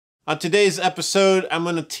On today's episode, I'm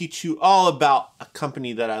going to teach you all about a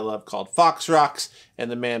company that I love called Foxrox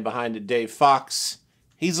and the man behind it, Dave Fox.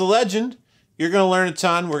 He's a legend. You're going to learn a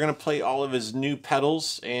ton. We're going to play all of his new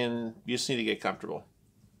pedals, and you just need to get comfortable.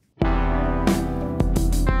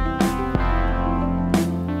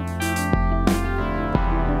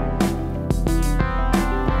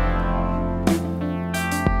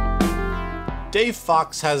 Dave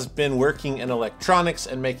Fox has been working in electronics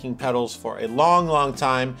and making pedals for a long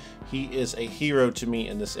time. He is a hero to me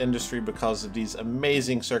in this industry because of these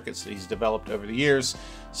amazing circuits that he's developed over the years.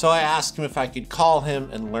 So I asked him if I could call him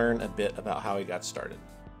and learn a bit about how he got started.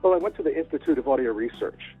 Well, I went to the Institute of Audio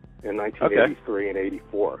Research in 1983 and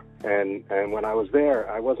 84. And when I was there,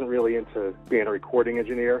 I wasn't really into being a recording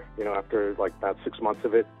engineer, after like about 6 months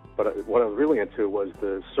of it. But what I was really into was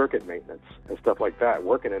the circuit maintenance and stuff like that,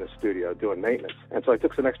 working in a studio, doing maintenance. And so I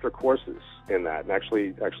took some extra courses in that and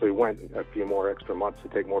actually went a few more extra months to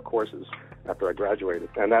take more courses after I graduated.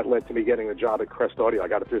 And that led to me getting a job at Crest Audio. I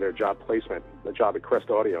got it through their job placement, the job at Crest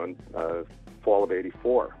Audio in fall of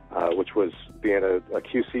 84, which was being a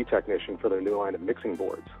QC technician for their new line of mixing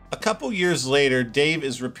boards. A couple years later, Dave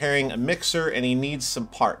is repairing a mixer and he needs some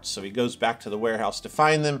parts. So he goes back to the warehouse to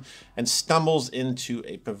find them and stumbles into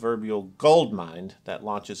a proverbial gold mine that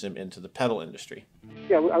launches him into the pedal industry.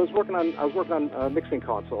 Yeah, I was working on a mixing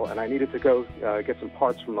console, and I needed to go get some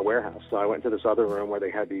parts from the warehouse. So I went to this other room where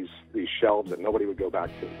they had these shelves that nobody would go back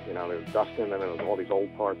to. There was dusting, and there was all these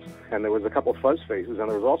old parts. And there was a couple fuzz faces, and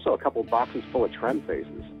there was also a couple boxes full of trem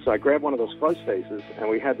faces. So I grabbed one of those fuzz faces, and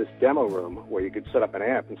we had this demo room where you could set up an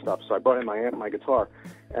amp and stuff. So I brought in my amp and my guitar,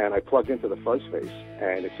 and I plugged into the fuzz face,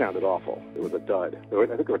 and it sounded awful. It was a dud. I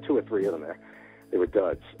think there were 2 or 3 of them there. They were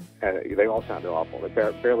duds, and they all sounded awful. They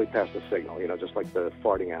barely passed the signal, just like the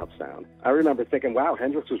farting out sound. I remember thinking, wow,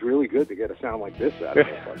 Hendrix was really good to get a sound like this out of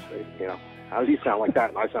the fuzz face. How does he sound like that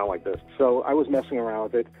and I sound like this? So I was messing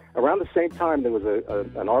around with it. Around the same time, there was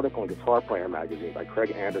an article in Guitar Player magazine by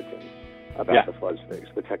Craig Anderson about the fuzz face,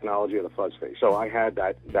 the technology of the fuzz face. So I had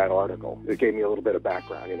that article. It gave me a little bit of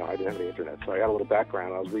background. I didn't have the internet, so I got a little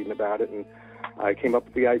background. I was reading about it, and I came up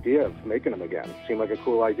with the idea of making them again. It seemed like a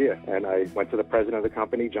cool idea. And I went to the president of the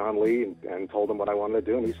company, John Lee, and told him what I wanted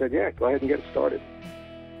to do. And he said, yeah, go ahead and get it started.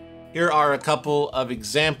 Here are a couple of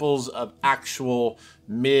examples of actual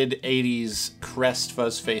mid-80s Crest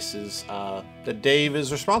fuzz faces that Dave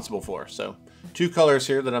is responsible for. So 2 colors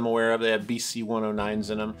here that I'm aware of. They have BC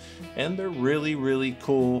 109s in them, and they're really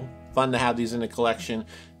cool. Fun to have these in a collection.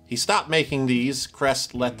 He stopped making these.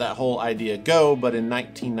 Crest let that whole idea go, but in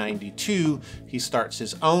 1992, he starts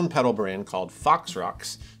his own pedal brand called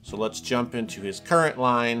Foxrox. So let's jump into his current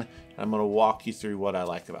line. I'm gonna walk you through what I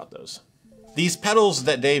like about those. These pedals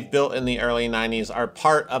that Dave built in the early 90s are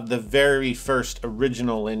part of the very first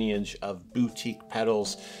original lineage of boutique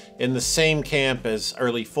pedals in the same camp as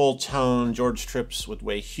early Full Tone, George Tripp's with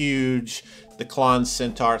Way Huge, the Klon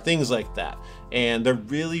Centaur, things like that. And they're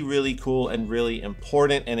really cool and really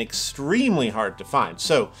important and extremely hard to find.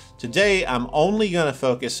 So today I'm only gonna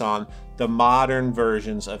focus on the modern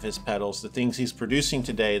versions of his pedals, the things he's producing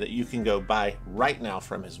today that you can go buy right now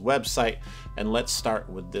from his website. And let's start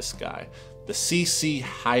with this guy, the CC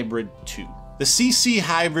Hybrid 2. The CC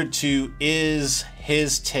Hybrid 2 is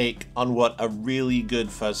his take on what a really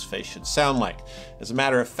good fuzz face should sound like. As a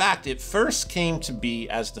matter of fact, it first came to be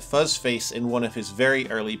as the fuzz face in one of his very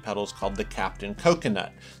early pedals called the Captain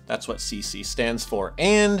Coconut. That's what CC stands for.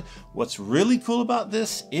 And what's really cool about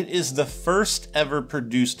this, it is the first ever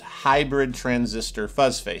produced hybrid transistor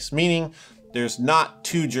fuzz face, meaning there's not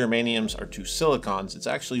 2 germaniums or 2 silicons. It's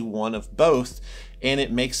actually one of both, and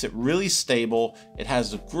it makes it really stable. It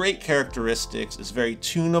has great characteristics. It's very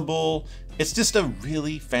tunable. It's just a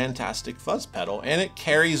really fantastic fuzz pedal, and it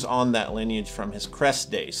carries on that lineage from his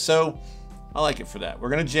Crest days. So I like it for that. We're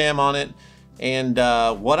gonna jam on it. And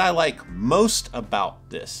what I like most about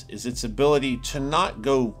this is its ability to not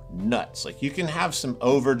go nuts. Like, you can have some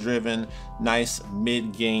overdriven, nice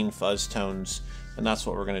mid-gain fuzz tones, and that's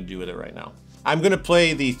what we're gonna do with it right now. I'm gonna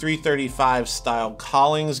play the 335 style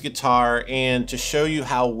Collings guitar, and to show you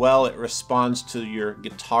how well it responds to your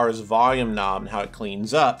guitar's volume knob and how it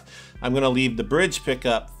cleans up, I'm gonna leave the bridge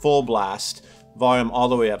pickup full blast, volume all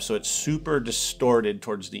the way up, so it's super distorted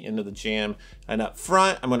towards the end of the jam. And up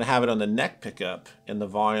front, I'm gonna have it on the neck pickup and the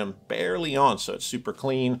volume barely on, so it's super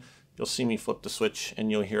clean. You'll see me flip the switch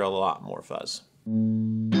and you'll hear a lot more fuzz.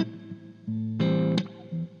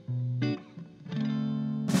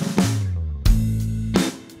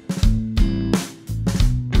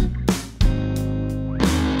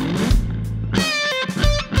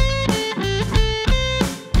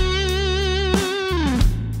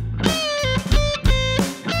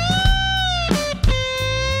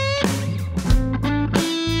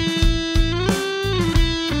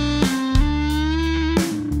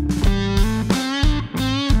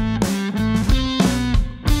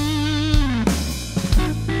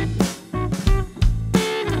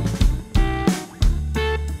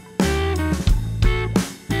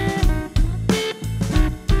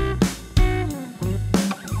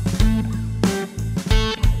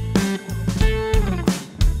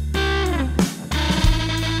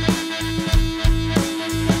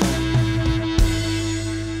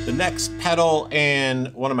 next pedal,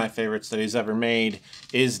 and one of my favorites that he's ever made,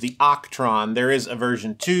 is the Octron. There is a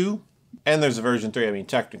version 2, and there's a version 3. I mean,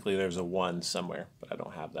 technically there's a 1 somewhere, but I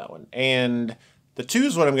don't have that one. And the 2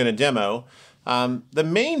 is what I'm going to demo. The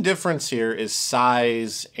main difference here is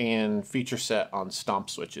size and feature set on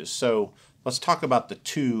stomp switches. So let's talk about the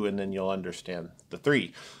 2, and then you'll understand the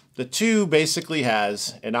 3. The 2 basically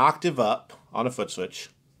has an octave up on a foot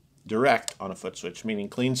switch, direct on a foot switch, meaning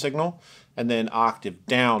clean signal, and then octave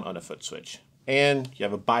down on a foot switch. And you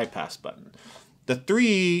have a bypass button. The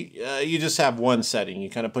 3, you just have one setting. You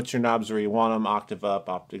kind of put your knobs where you want them, octave up,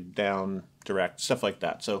 octave down, direct, stuff like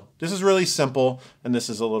that. So this is really simple, and this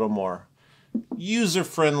is a little more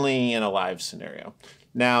user-friendly in a live scenario.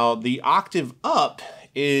 Now, the octave up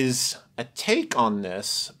is a take on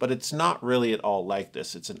this, but it's not really at all like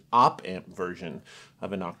this. It's an op-amp version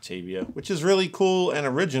of an Octavia, which is really cool and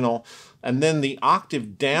original. And then the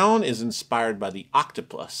octave down is inspired by the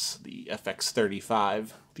Octoplus, the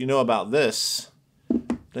FX35. If you know about this,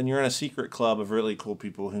 then you're in a secret club of really cool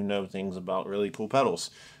people who know things about really cool pedals.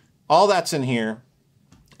 All that's in here.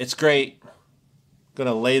 It's great. I'm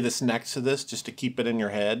gonna lay this next to this just to keep it in your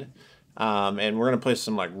head. And we're gonna play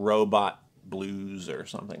some like robot blues or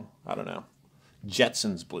something. I don't know.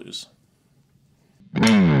 Jetsons blues.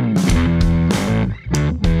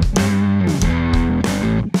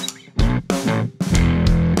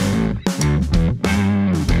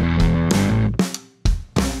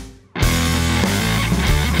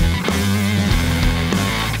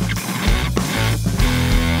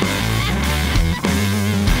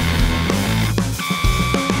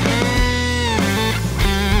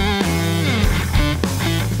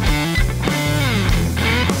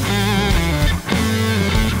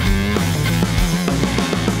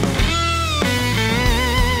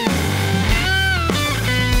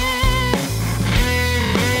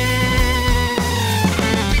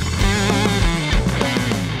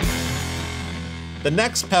 The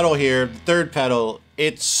next pedal here, the third pedal,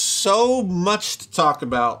 it's so much to talk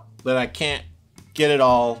about that I can't get it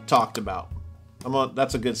all talked about.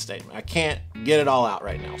 That's a good statement. I can't get it all out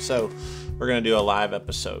right now. So we're gonna do a live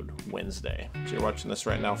episode Wednesday. So you're watching this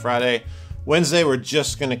right now, Friday. Wednesday, we're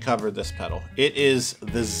just gonna cover this pedal. It is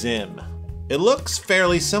the Zim. It looks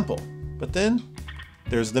fairly simple, but then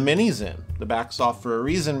there's the mini Zim. The back's off for a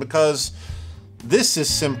reason, because this is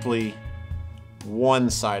simply one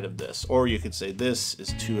side of this, or you could say this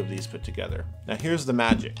is 2 of these put together. Now here's the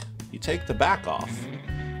magic. You take the back off.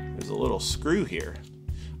 There's a little screw here.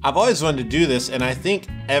 I've always wanted to do this, and I think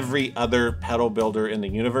every other pedal builder in the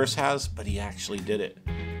universe has, but he actually did it.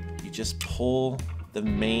 You just pull the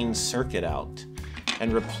main circuit out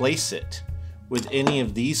and replace it with any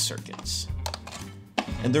of these circuits.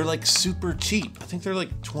 And they're like super cheap. I think they're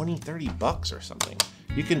like 20, 30 bucks or something.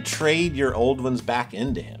 You can trade your old ones back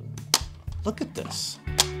into him. Look at this.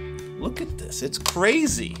 Look at this. It's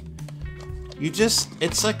crazy.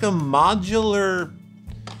 It's like a modular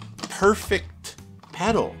perfect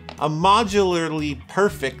pedal. A modularly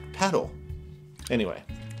perfect pedal. Anyway,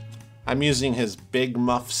 I'm using his Big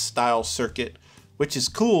Muff style circuit, which is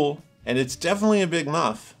cool, and it's definitely a Big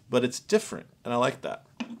Muff, but it's different, and I like that.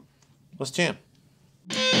 Let's jam.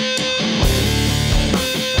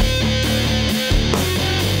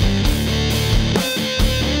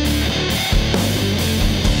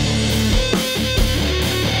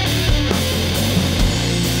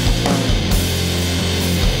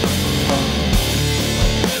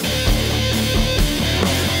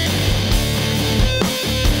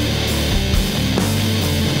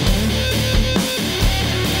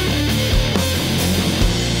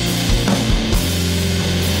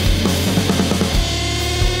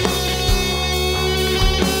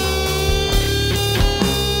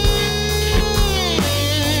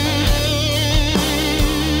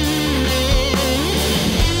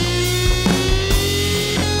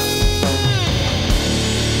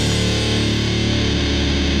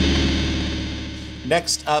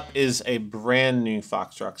 Next up is a brand new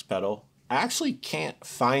Foxrox pedal. I actually can't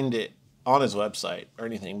find it on his website or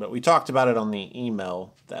anything, but we talked about it on the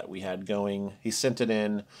email that we had going. He sent it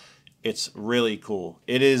in. It's really cool.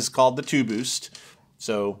 It is called the 2 Boost.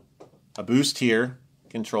 So a boost here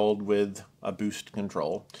controlled with a boost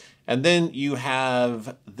control. And then you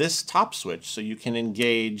have this top switch so you can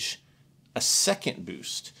engage a second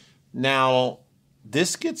boost. Now,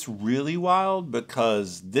 this gets really wild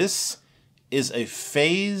because this is a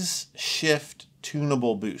phase shift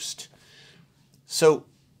tunable boost. So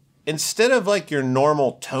instead of like your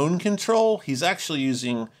normal tone control, he's actually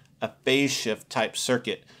using a phase shift type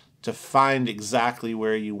circuit to find exactly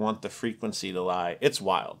where you want the frequency to lie. It's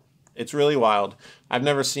wild. It's really wild. I've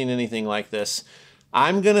never seen anything like this.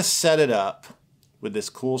 I'm gonna set it up with this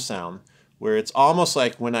cool sound where it's almost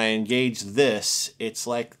like when I engage this, it's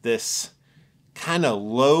like this kind of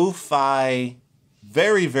lo-fi,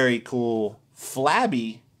 very, very cool,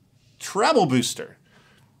 flabby treble booster.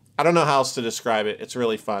 I don't know how else to describe it. It's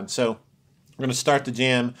really fun. So we're gonna start the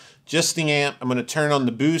jam, just the amp. I'm gonna turn on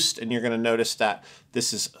the boost, and you're gonna notice that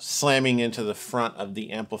this is slamming into the front of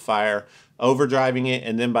the amplifier, overdriving it,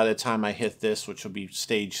 and then by the time I hit this, which will be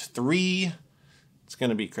stage 3, it's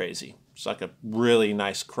gonna be crazy. It's like a really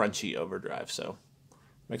nice crunchy overdrive. So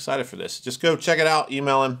I'm excited for this. Just go check it out,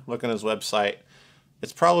 email him, look on his website.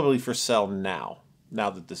 It's probably for sale now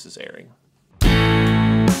that this is airing.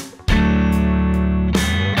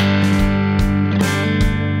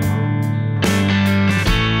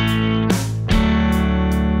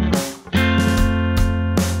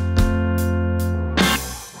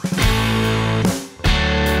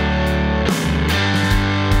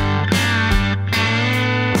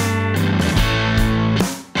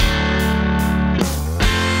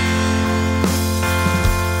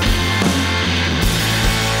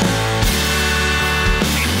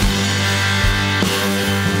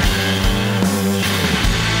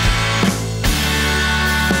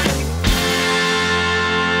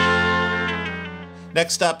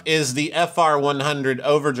 Next up is the FR100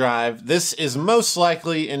 Overdrive. This is most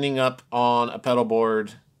likely ending up on a pedal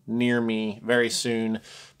board near me very soon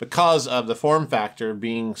because of the form factor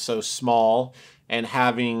being so small and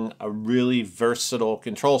having a really versatile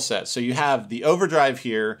control set. So you have the overdrive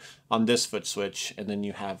here on this foot switch, and then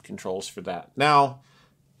you have controls for that. Now,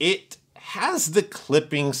 it has the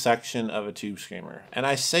clipping section of a tube screamer, and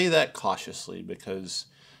I say that cautiously because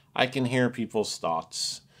I can hear people's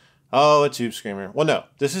thoughts. Oh, a tube screamer. Well, no,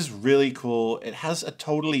 this is really cool. It has a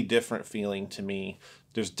totally different feeling to me.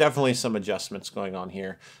 There's definitely some adjustments going on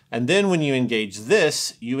here. And then when you engage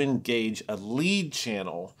this, you engage a lead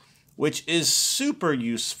channel, which is super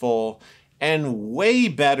useful and way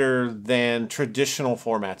better than traditional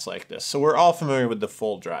formats like this. So we're all familiar with the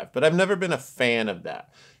full drive, but I've never been a fan of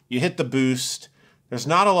that. You hit the boost, there's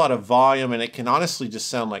not a lot of volume, and it can honestly just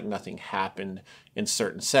sound like nothing happened in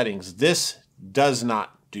certain settings. This does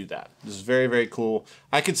not do that. This is very, very cool.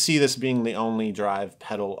 I could see this being the only drive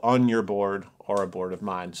pedal on your board or a board of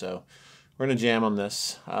mine. So we're gonna jam on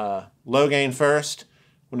this. Low gain first.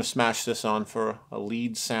 I'm gonna smash this on for a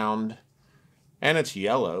lead sound. And it's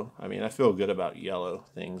yellow. I mean, I feel good about yellow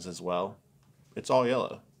things as well. It's all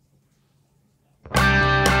yellow.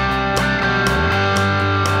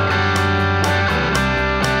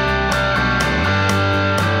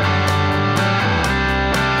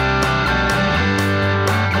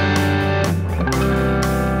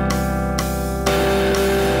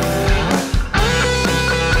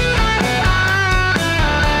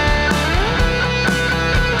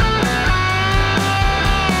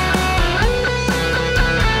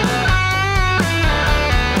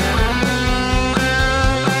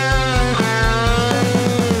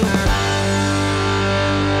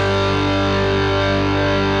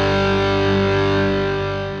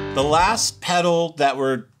 The last pedal that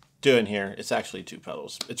we're doing here, it's actually 2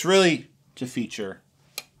 pedals. It's really to feature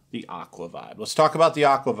the Aquavibe. Let's talk about the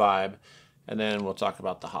Aquavibe, and then we'll talk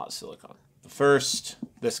about the hot silicon. But first,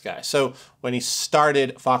 this guy. So when he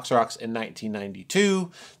started Foxrox in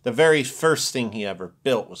 1992, the very first thing he ever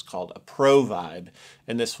built was called a Pro Vibe,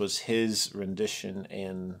 and this was his rendition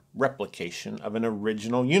and replication of an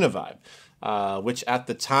original Univibe, which at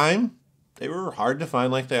the time, they were hard to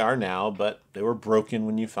find like they are now, but they were broken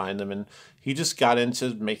when you find them. And he just got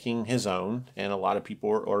into making his own, and a lot of people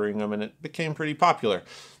were ordering them, and it became pretty popular.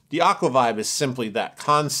 The Aquavibe is simply that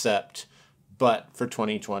concept, but for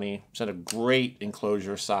 2020. It's at a great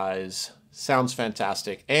enclosure size. Sounds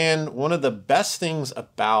fantastic. And one of the best things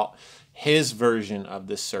about his version of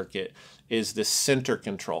this circuit is the center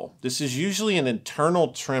control. This is usually an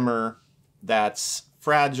internal trimmer that's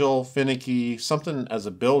fragile, finicky, something as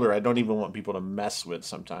a builder I don't even want people to mess with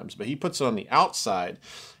sometimes, but he puts it on the outside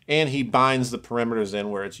and he binds the perimeters in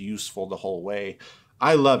where it's useful the whole way.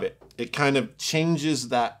 I love it. It kind of changes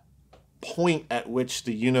that point at which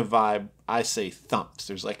the Univibe, I say, thumps.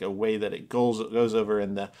 There's like a way that it goes over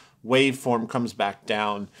and the waveform comes back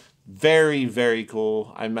down. Very, very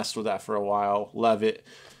cool. I messed with that for a while. Love it.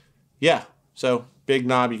 Yeah, so big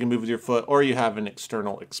knob, you can move with your foot, or you have an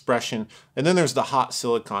external expression. And then there's the hot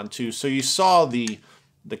silicon too. So you saw the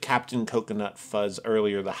Captain Coconut Fuzz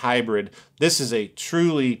earlier, the hybrid. This is a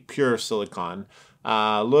truly pure silicon.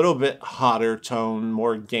 A little bit hotter tone,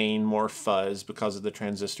 more gain, more fuzz because of the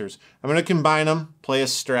transistors. I'm going to combine them, play a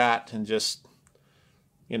Strat, and just,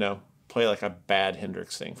 you know, play like a bad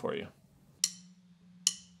Hendrix thing for you.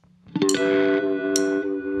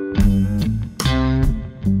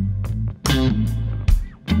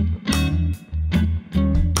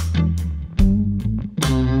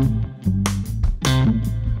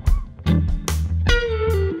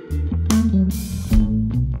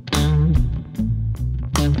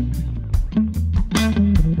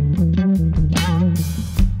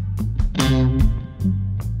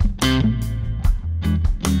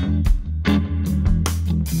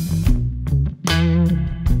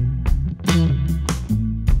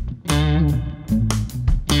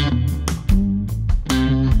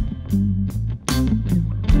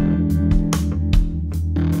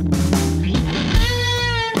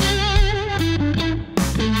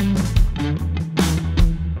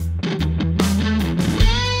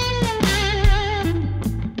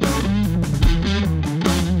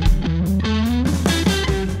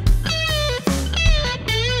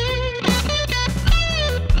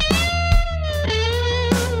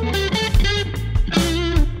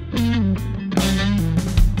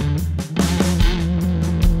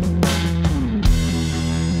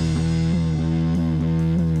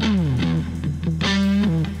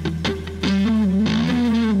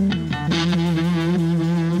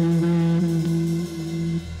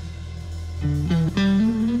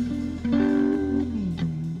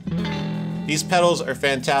 These pedals are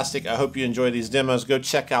fantastic. I hope you enjoy these demos. Go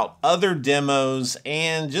check out other demos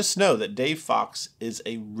and just know that Dave Fox is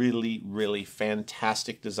a really, really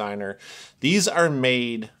fantastic designer. These are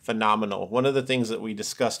made phenomenal. One of the things that we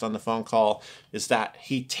discussed on the phone call is that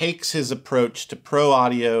he takes his approach to pro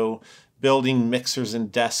audio, building mixers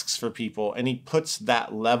and desks for people, and he puts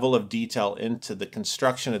that level of detail into the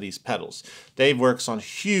construction of these pedals. Dave works on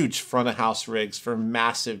huge front of house rigs for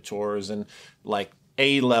massive tours and like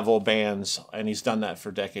A-level bands, and he's done that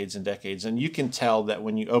for decades and decades. And you can tell that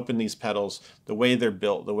when you open these pedals, the way they're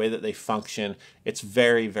built, the way that they function, it's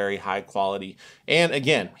very, very high quality. And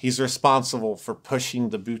again, he's responsible for pushing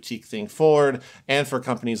the boutique thing forward and for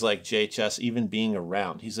companies like JHS even being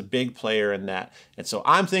around. He's a big player in that. And so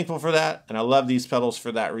I'm thankful for that, and I love these pedals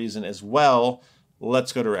for that reason as well.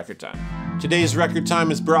 Let's go to record time. Today's record time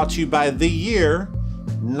is brought to you by the year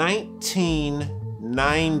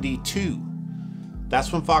 1992.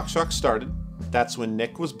 That's when Foxrox started. That's when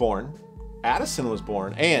Nick was born, Addison was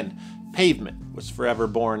born, and Pavement was forever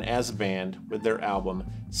born as a band with their album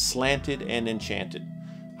Slanted and Enchanted.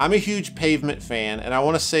 I'm a huge Pavement fan, and I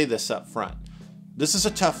want to say this up front. This is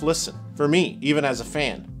a tough listen for me, even as a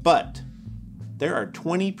fan, but there are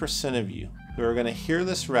 20% of you who are going to hear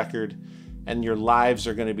this record and your lives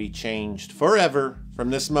are going to be changed forever from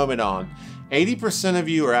this moment on. 80% of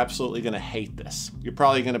you are absolutely going to hate this. You're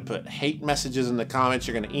probably going to put hate messages in the comments.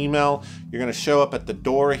 You're going to email. You're going to show up at the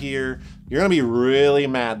door here. You're going to be really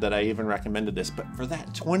mad that I even recommended this. But for that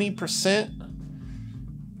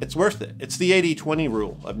 20%, it's worth it. It's the 80-20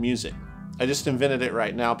 rule of music. I just invented it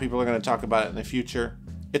right now. People are going to talk about it in the future.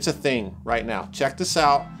 It's a thing right now. Check this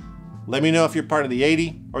out. Let me know if you're part of the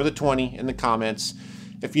 80 or the 20 in the comments.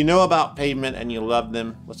 If you know about Pavement and you love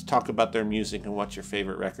them, let's talk about their music and what your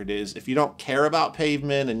favorite record is. If you don't care about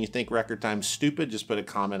Pavement and you think Record Time's stupid, just put a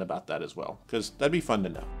comment about that as well, because that'd be fun to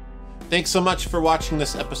know. Thanks so much for watching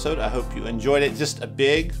this episode. I hope you enjoyed it. Just a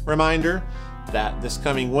big reminder that this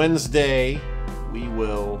coming Wednesday, we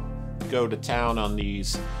will go to town on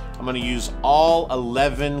these. I'm going to use all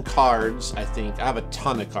 11 cards, I think. I have a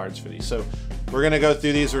ton of cards for these. So we're going to go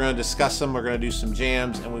through these. We're going to discuss them. We're going to do some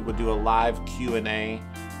jams, and we will do a live Q&A.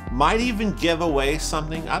 Might even give away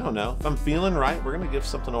something. I don't know. If I'm feeling right, we're going to give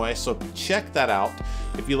something away. So check that out.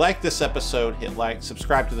 If you like this episode, hit like,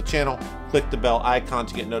 subscribe to the channel, click the bell icon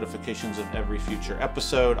to get notifications of every future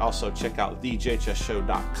episode. Also check out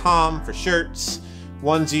thejhsshow.com for shirts,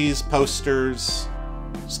 onesies, posters,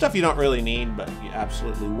 stuff you don't really need, but you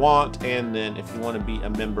absolutely want. And then if you want to be a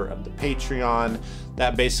member of the Patreon,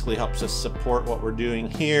 that basically helps us support what we're doing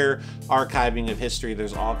here. Archiving of history.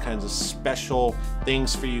 There's all kinds of special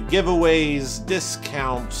things for you. Giveaways,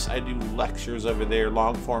 discounts. I do lectures over there,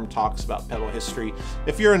 long form talks about pedal history.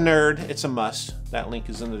 If you're a nerd, it's a must. That link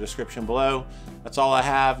is in the description below. That's all I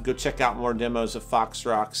have. Go check out more demos of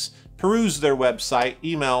Foxrox. Peruse their website.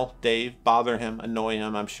 Email Dave, bother him, annoy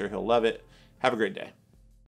him. I'm sure he'll love it. Have a great day.